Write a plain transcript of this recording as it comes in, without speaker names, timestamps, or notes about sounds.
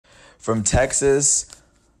from Texas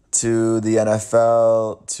to the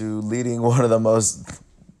NFL to leading one of the most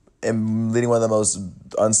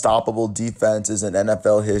unstoppable defenses in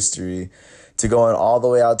NFL history, to going all the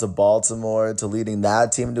way out to Baltimore, to leading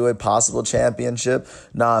that team to a possible championship.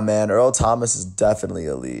 Nah, man, Earl Thomas is definitely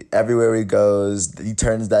elite. Everywhere he goes, he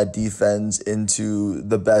turns that defense into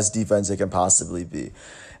the best defense it can possibly be.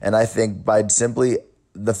 And I think by simply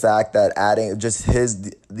the fact that adding just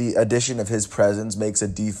the addition of his presence makes a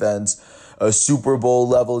defense a Super Bowl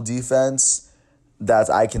level defense,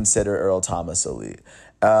 I consider Earl Thomas elite.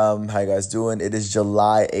 How you guys doing? It is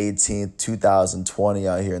July 18th, 2020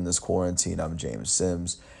 out here in this quarantine. I'm James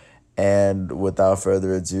Sims. And without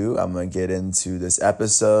further ado, I'm going to get into this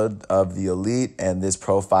episode of The Elite, and this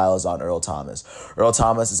profile is on Earl Thomas. Earl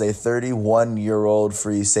Thomas is a 31-year-old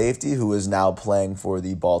free safety who is now playing for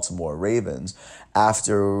the Baltimore Ravens.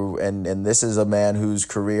 And this is a man whose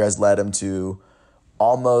career has led him to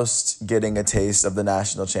almost getting a taste of the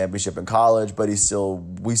national championship in college, but we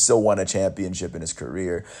still won a championship in his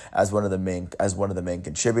career as one of the main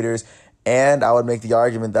contributors. And I would make the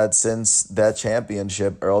argument that since that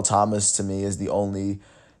championship, Earl Thomas to me is the only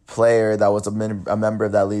player that was a member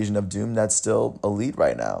of that Legion of Doom that's still elite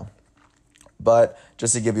right now. But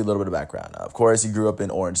just to give you a little bit of background, of course, he grew up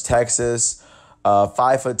in Orange, Texas.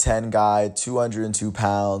 5'10" guy, 202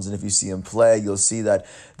 pounds, and if you see him play, you'll see that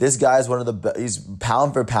this guy is he's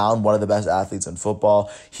pound for pound one of the best athletes in football.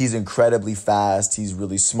 He's incredibly fast. He's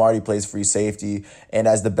really smart. He plays free safety, and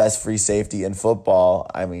as the best free safety in football,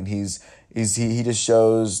 I mean, he just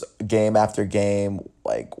shows game after game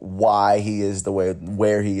like why he is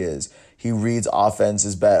where he is. He reads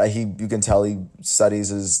offenses better. You can tell he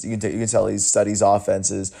studies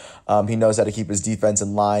offenses. He knows how to keep his defense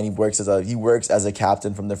in line. He works as a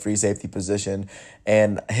captain from the free safety position,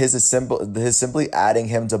 and his simply adding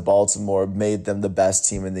him to Baltimore made them the best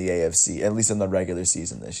team in the AFC, at least in the regular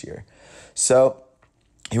season this year. So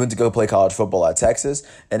he went to go play college football at Texas,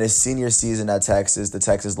 and his senior season at Texas, the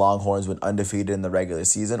Texas Longhorns went undefeated in the regular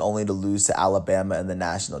season, only to lose to Alabama in the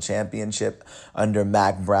national championship under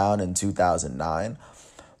Mac Brown in 2009.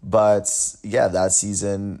 But yeah, that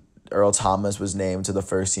season, Earl Thomas was named to the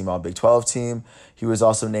first team All-Big 12 team. He was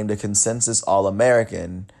also named a consensus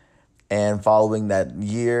All-American, and following that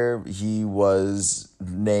year, he was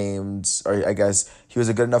named, or I guess he was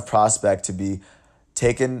a good enough prospect to be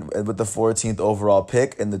taken with the 14th overall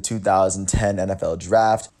pick in the 2010 NFL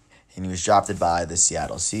Draft, and he was drafted by the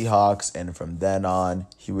Seattle Seahawks, and from then on,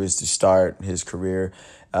 he was to start his career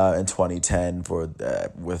in 2010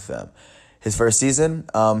 with them. His first season,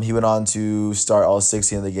 he went on to start all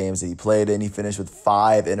 16 of the games that he played in. He finished with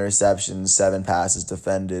 5 interceptions, 7 passes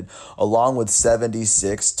defended, along with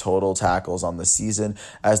 76 total tackles on the season,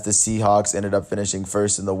 as the Seahawks ended up finishing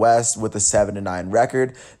first in the West with a 7-9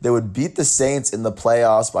 record. They would beat the Saints in the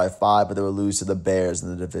playoffs by 5, but they would lose to the Bears in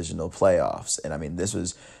the divisional playoffs. And I mean, this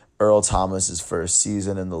was Earl Thomas's first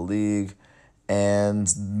season in the league,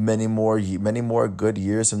 and many more good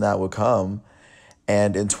years from that would come.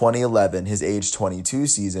 And in 2011, his age 22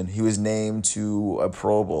 season, he was named to a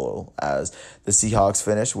Pro Bowl as the Seahawks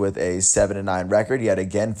finished with a 7-9 record, yet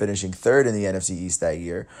again finishing third in the NFC East that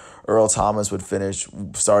year. Earl Thomas would finish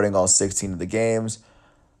starting all 16 of the games.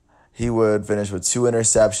 He would finish with 2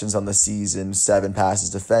 interceptions on the season, 7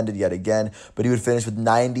 passes defended yet again, but he would finish with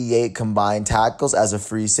 98 combined tackles as a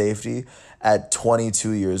free safety at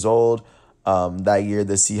 22 years old. That year,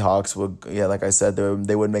 the Seahawks like I said,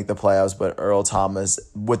 they would make the playoffs, but Earl Thomas,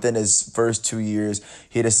 within his first 2 years,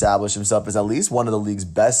 he had established himself as at least one of the league's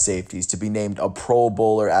best safeties to be named a Pro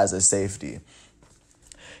Bowler as a safety.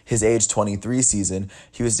 His age 23 season,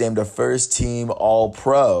 he was named a first-team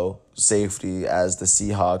All-Pro safety as the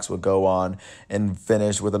Seahawks would go on and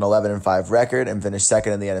finish with an 11-5 record and finish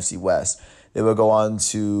second in the NFC West. They would go on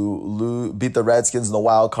to beat the Redskins in the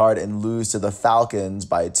wild card and lose to the Falcons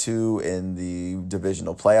by 2 in the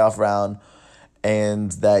divisional playoff round.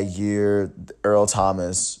 And that year, Earl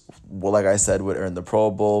Thomas, like I said, would earn the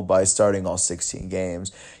Pro Bowl by starting all 16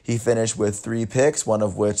 games. He finished with 3 picks, one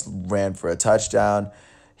of which ran for a touchdown.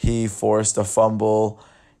 He forced a fumble.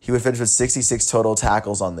 He would finish with 66 total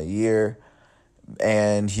tackles on the year.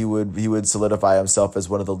 And he would solidify himself as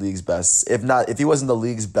one of the league's best. If he wasn't the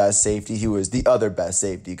league's best safety, he was the other best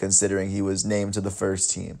safety, considering he was named to the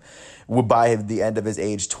first team by the end of his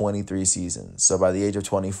age 23 season. So by the age of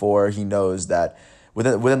 24, he knows that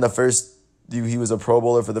within the first, he was a Pro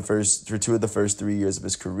Bowler for 2 of the first 3 years of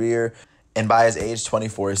his career. And by his age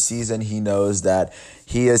 24 season, he knows that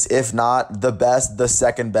he is, if not the best, the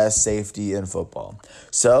second best safety in football.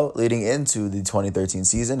 So, leading into the 2013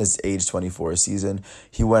 season, his age 24 season,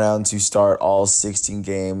 he went on to start all 16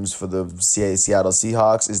 games for the Seattle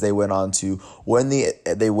Seahawks as they went on to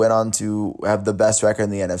they went on to have the best record in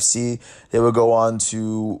the NFC. They would go on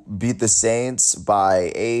to beat the Saints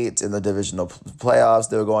by 8 in the divisional playoffs.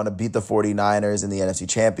 They would go on to beat the 49ers in the NFC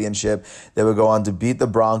Championship. They would go on to beat the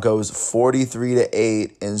Broncos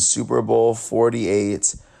 43-8 in Super Bowl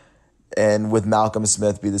 48, and with Malcolm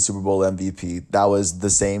Smith be the Super Bowl MVP. That was the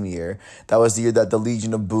same year. That was the year that the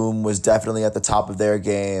Legion of Boom was definitely at the top of their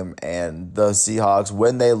game, and the Seahawks,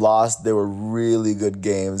 when they lost, they were really good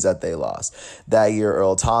games that they lost. That year,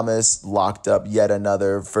 Earl Thomas locked up yet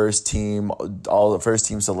another first team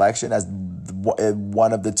selection as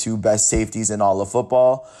one of the two best safeties in all of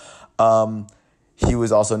football. He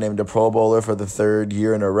was also named a Pro Bowler for the third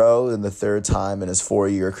year in a row and the third time in his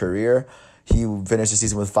 4-year career. He finished the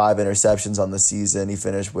season with 5 interceptions on the season. He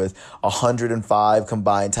finished with 105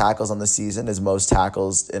 combined tackles on the season, his most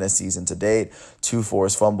tackles in a season to date, 2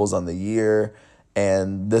 forced fumbles on the year.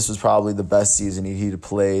 And this was probably the best season he'd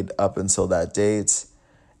played up until that date.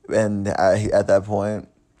 And at that point,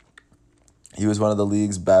 he was one of the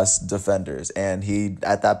league's best defenders. And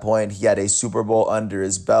at that point, he had a Super Bowl under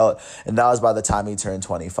his belt. And that was by the time he turned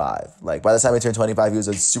 25. Like, by the time he turned 25, he was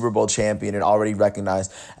a Super Bowl champion and already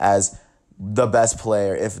recognized as the best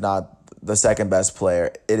player, if not the second best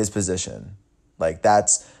player in his position. Like,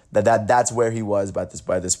 that's where he was by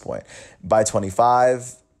this point. By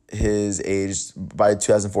 25, by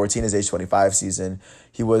 2014, his age 25 season,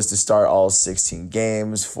 he was to start all 16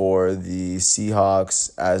 games for the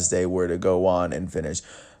Seahawks as they were to go on and finish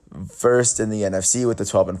first in the NFC with a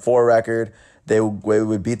 12-4 record. They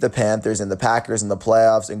would beat the Panthers and the Packers in the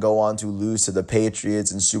playoffs and go on to lose to the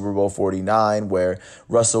Patriots in Super Bowl 49, where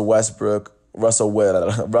Russell Wilson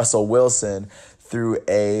threw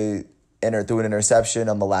an interception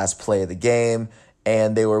on the last play of the game.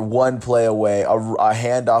 And they were one play away, a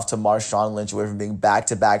handoff to Marshawn Lynch away from being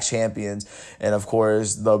back-to-back champions. And, of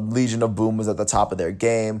course, the Legion of Boom was at the top of their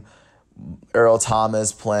game. Earl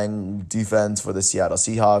Thomas playing defense for the Seattle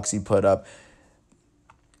Seahawks. He put up,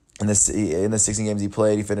 in the 16 games he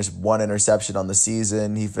played, he finished 1 interception on the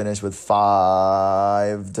season. He finished with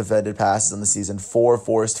 5 defended passes on the season, 4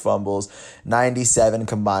 forced fumbles, 97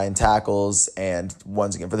 combined tackles, and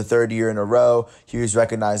once again, for the third year in a row, he was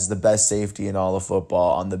recognized as the best safety in all of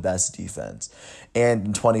football on the best defense. And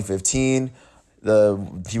in 2015,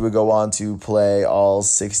 he would go on to play all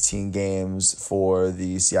 16 games for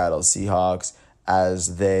the Seattle Seahawks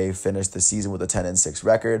as they finished the season with a 10-6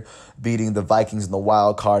 record, beating the Vikings in the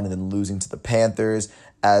wild card and then losing to the Panthers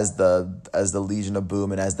as the Legion of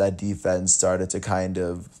Boom and as that defense started to kind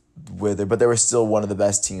of wither. But they were still one of the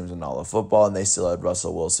best teams in all of football, and they still had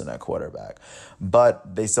Russell Wilson at quarterback.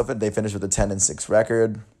 But they finished with a 10-6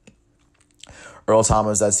 record. Earl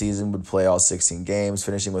Thomas that season would play all 16 games,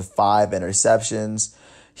 finishing with 5 interceptions.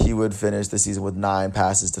 He would finish the season with 9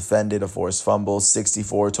 passes defended, a forced fumble,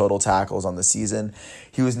 64 total tackles on the season.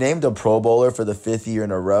 He was named a Pro Bowler for the 5th year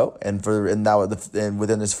in a row,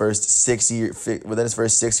 within his first 6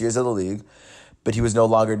 years of the league. But he was no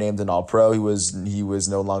longer named an All-Pro. He was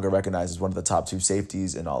no longer recognized as one of the top 2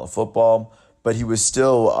 safeties in all of football. But he was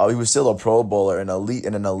still a Pro Bowler, an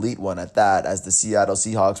elite one at that, as the Seattle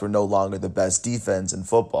Seahawks were no longer the best defense in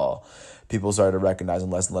football. People started to recognize him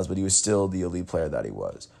less and less, but he was still the elite player that he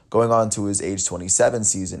was. Going on to his age 27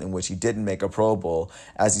 season, in which he didn't make a Pro Bowl,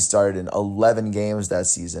 as he started in 11 games that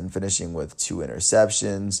season, finishing with 2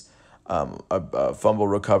 interceptions, a fumble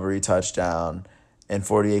recovery touchdown, and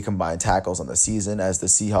 48 combined tackles on the season, as the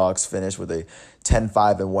Seahawks finished with a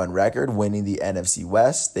 10-5-1 record, winning the NFC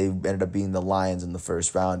West. They ended up beating the Lions in the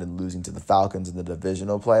first round and losing to the Falcons in the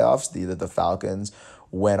divisional playoffs. The Falcons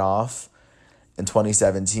went off. In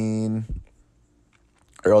 2017,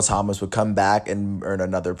 Earl Thomas would come back and earn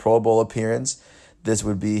another Pro Bowl appearance. This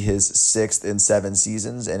would be his 6th in 7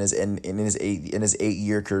 seasons, and in his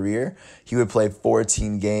 8-year career, he would play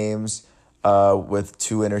 14 games with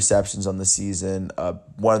 2 interceptions on the season,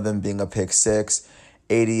 one of them being a pick 6,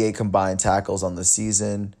 88 combined tackles on the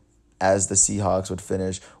season, as the Seahawks would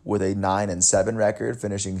finish with a 9-7 record,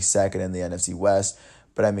 finishing 2nd in the NFC West.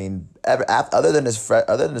 But I mean, other than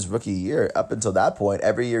his rookie year, up until that point,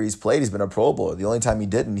 every year he's played, he's been a Pro Bowler. The only time he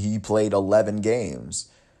didn't, he played 11 games.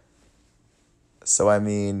 So I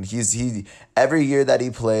mean, every year that he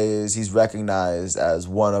plays, he's recognized as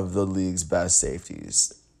one of the league's best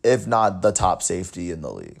safeties, if not the top safety in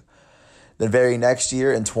the league. The very next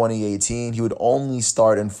year in 2018, he would only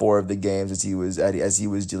start in 4 of the games as he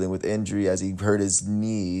was dealing with injury, as he hurt his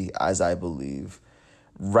knee, as I believe,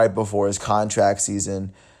 right before his contract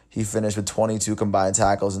season. He finished with 22 combined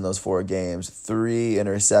tackles in those 4 games, 3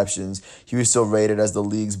 interceptions. He was still rated as the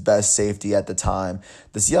league's best safety at the time.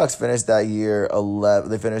 The Seahawks finished that year 11.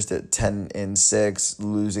 They finished at 10-6,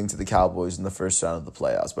 losing to the Cowboys in the first round of the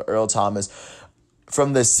playoffs. But Earl Thomas,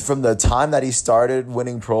 from the time that he started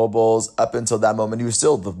winning Pro Bowls up until that moment, he was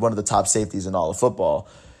still one of the top safeties in all of football.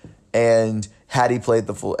 And had he played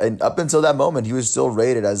and up until that moment, he was still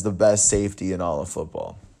rated as the best safety in all of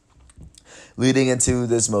football. Leading into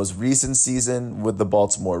this most recent season with the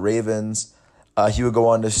Baltimore Ravens, he would go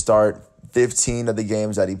on to start 15 of the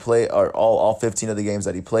games that he played, or all 15 of the games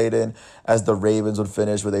that he played in, as the Ravens would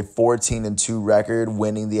finish with a 14-2 record,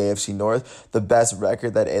 winning the AFC North, the best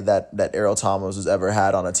record that Earl Thomas has ever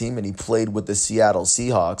had on a team, and he played with the Seattle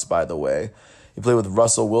Seahawks, by the way. He played with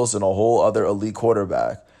Russell Wilson, a whole other elite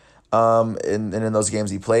quarterback. And in those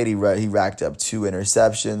games he played, he racked up 2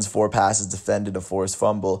 interceptions, 4 passes defended, a forced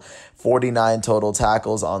fumble, 49 total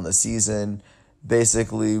tackles on the season,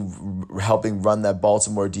 basically helping run that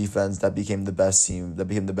Baltimore defense that became the best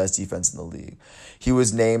defense in the league. He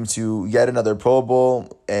was named to yet another Pro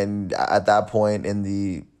Bowl, and at that point in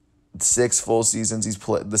the 7 full seasons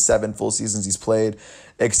he's played,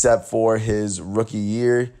 except for his rookie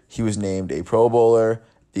year, he was named a Pro Bowler.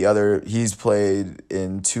 He's played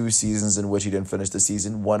in 2 seasons in which he didn't finish the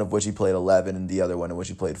season, one of which he played 11 and the other one in which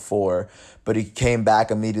he played 4. But he came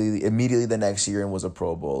back immediately the next year and was a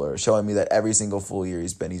Pro Bowler, showing me that every single full year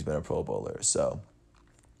he's been a Pro Bowler. So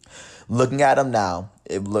looking at him now,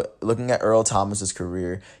 looking at Earl Thomas's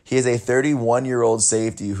career, he is a 31-year-old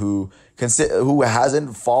safety who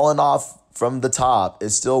hasn't fallen off from the top,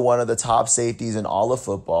 is still one of the top safeties in all of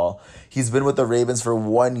football. He's been with the Ravens for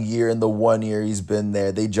 1 year, and the 1 year he's been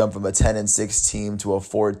there, they jumped from a 10-6 team to a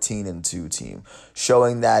 14-2 team,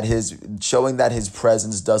 showing that his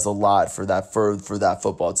presence does a lot for that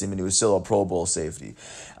football team, and he was still a Pro Bowl safety.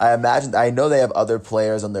 I know they have other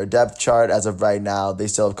players on their depth chart as of right now. They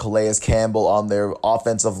still have Calais Campbell on their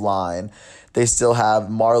offensive line. They still have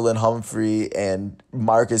Marlon Humphrey and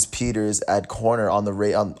Marcus Peters at corner on the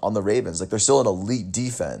Ravens. Like, they're still an elite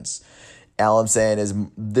defense. All I'm saying is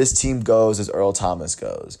this team goes as Earl Thomas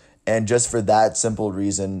goes. And just for that simple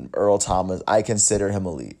reason, Earl Thomas, I consider him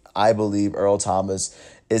elite. I believe Earl Thomas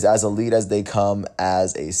is as elite as they come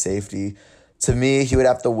as a safety. To me, he would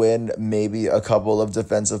have to win maybe a couple of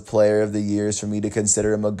Defensive Player of the Years for me to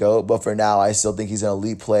consider him a GOAT. But for now, I still think he's an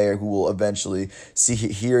elite player who will eventually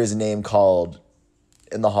hear his name called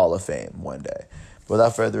in the Hall of Fame one day.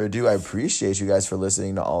 Without further ado, I appreciate you guys for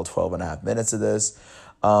listening to all 12 and a half minutes of this.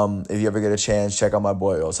 If you ever get a chance, check out my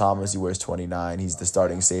boy Earl Thomas. He wears 29. He's the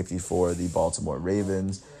starting safety for the Baltimore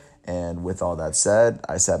Ravens. And with all that said,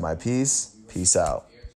 I said my piece. Peace out.